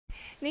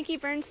Nikki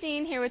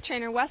Bernstein here with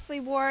trainer Wesley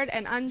Ward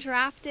and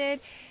Undrafted,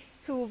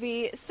 who will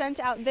be sent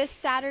out this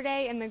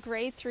Saturday in the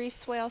Grade 3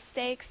 Swale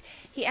Stakes.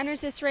 He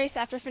enters this race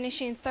after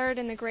finishing third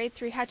in the Grade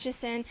 3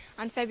 Hutchison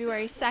on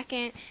February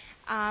 2nd,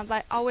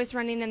 but always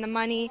running in the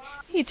money.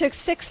 He took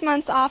 6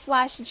 months off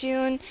last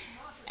June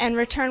and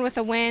returned with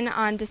a win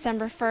on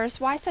December 1st.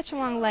 Why such a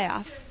long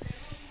layoff?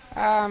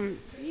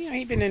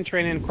 He'd been in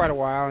training quite a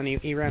while, and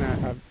he ran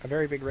a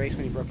very big race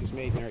when he broke his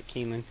maiden there at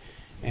Keeneland.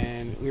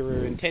 And we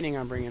were intending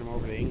on bringing him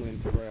over to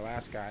England to Royal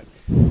Ascot,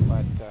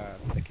 but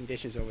the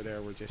conditions over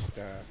there were just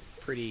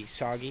pretty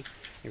soggy.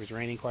 It was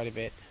raining quite a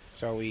bit,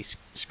 so we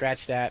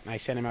scratched that, and I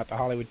sent him out to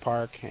Hollywood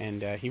Park,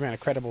 and he ran a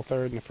credible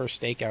third in the first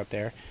stake out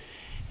there.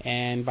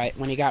 And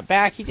when he got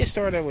back, he just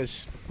sort of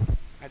was,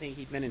 I think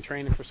he'd been in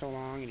training for so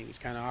long, and he was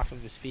kind of off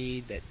of his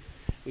feed that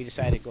we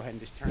decided to go ahead and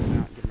just turn him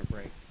out and give him a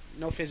break.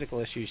 No physical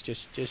issues,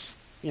 just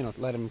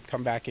let him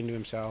come back into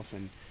himself.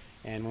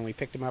 And when we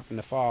picked him up in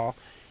the fall,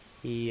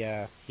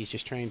 he's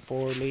just trained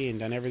forwardly and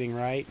done everything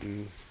right,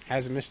 and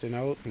hasn't missed a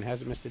note and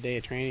hasn't missed a day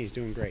of training. He's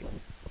doing great.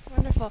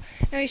 Wonderful.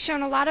 Now he's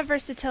shown a lot of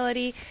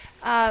versatility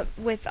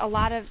with a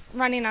lot of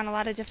running on a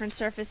lot of different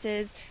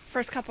surfaces.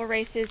 First couple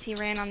races he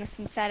ran on the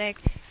synthetic,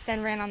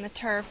 then ran on the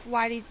turf.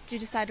 Why did you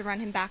decide to run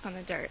him back on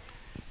the dirt?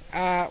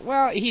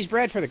 Well, he's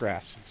bred for the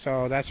grass,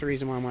 so that's the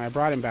reason why when I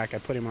brought him back I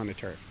put him on the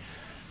turf.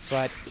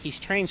 But he's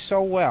trained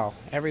so well.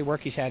 Every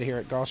work he's had here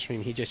at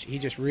Gulfstream, he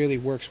just really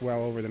works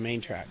well over the main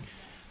track.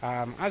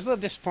 I was a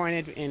little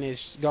disappointed in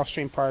his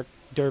Gulfstream Park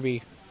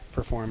Derby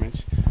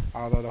performance,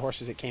 although the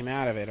horses that came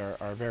out of it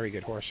are very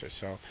good horses.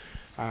 So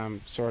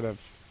sort of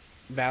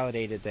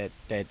validated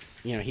that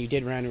he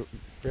did run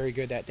very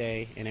good that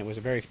day, and it was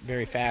a very,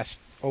 very fast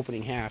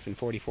opening half in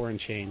 44 and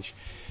change.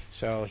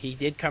 So he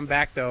did come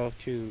back, though,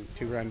 to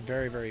run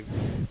very, very,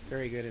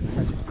 very good in the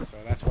Hutchison. So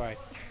that's why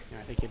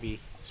I think he'll be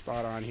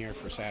spot on here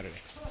for Saturday.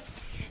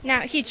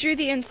 Now, he drew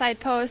the inside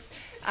post.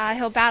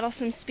 He'll battle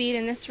some speed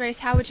in this race.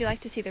 How would you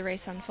like to see the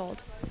race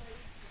unfold?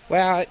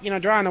 Well,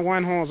 drawing the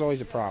one hole is always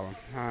a problem.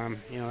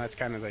 That's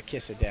kind of the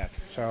kiss of death.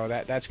 So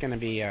that's going to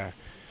be, a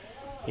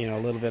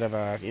little bit of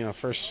a,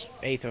 first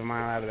eighth of a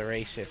mile out of the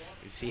race if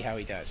see how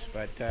he does.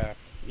 But,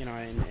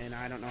 and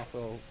I don't know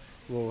if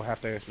we'll have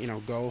to,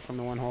 go from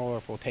the one hole or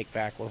if we'll take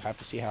back. We'll have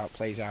to see how it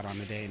plays out on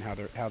the day and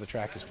how the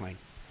track is playing.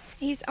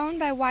 He's owned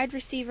by wide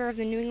receiver of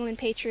the New England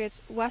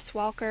Patriots, Wes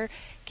Walker.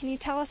 Can you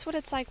tell us what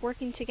it's like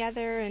working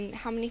together and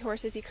how many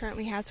horses he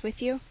currently has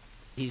with you?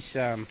 He's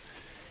a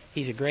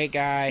great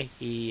guy.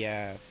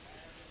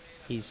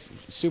 He's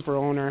super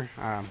owner,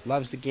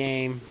 loves the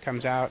game,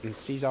 comes out and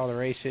sees all the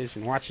races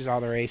and watches all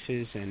the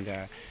races, and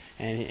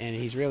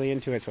he's really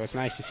into it. So it's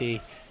nice to see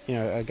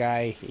a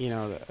guy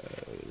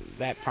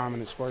that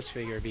prominent sports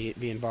figure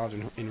be involved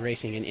in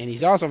racing, and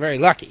he's also very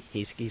lucky.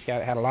 He's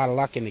had a lot of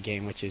luck in the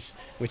game, which is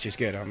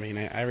good. I mean,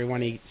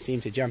 everyone he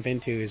seems to jump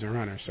into is a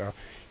runner, so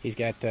he's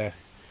got the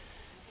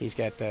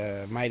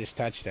Midas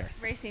touch there.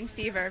 Racing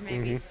fever,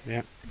 maybe. Mm-hmm,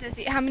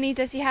 yeah. How many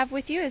does he have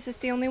with you? Is this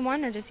the only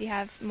one, or does he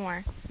have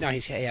more? No, he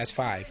has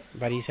 5,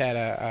 but he's had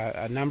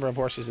a number of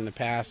horses in the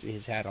past.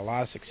 He's had a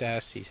lot of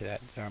success. He's had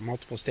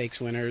multiple stakes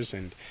winners,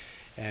 and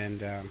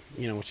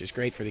which is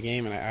great for the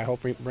game, and I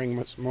hope we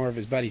bring more of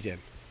his buddies in.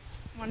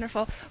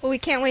 Wonderful. Well, we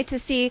can't wait to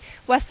see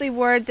Wesley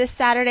Ward this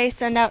Saturday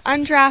send out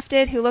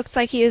Undrafted, who looks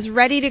like he is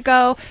ready to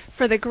go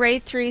for the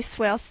Grade 3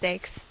 Swale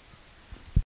Stakes.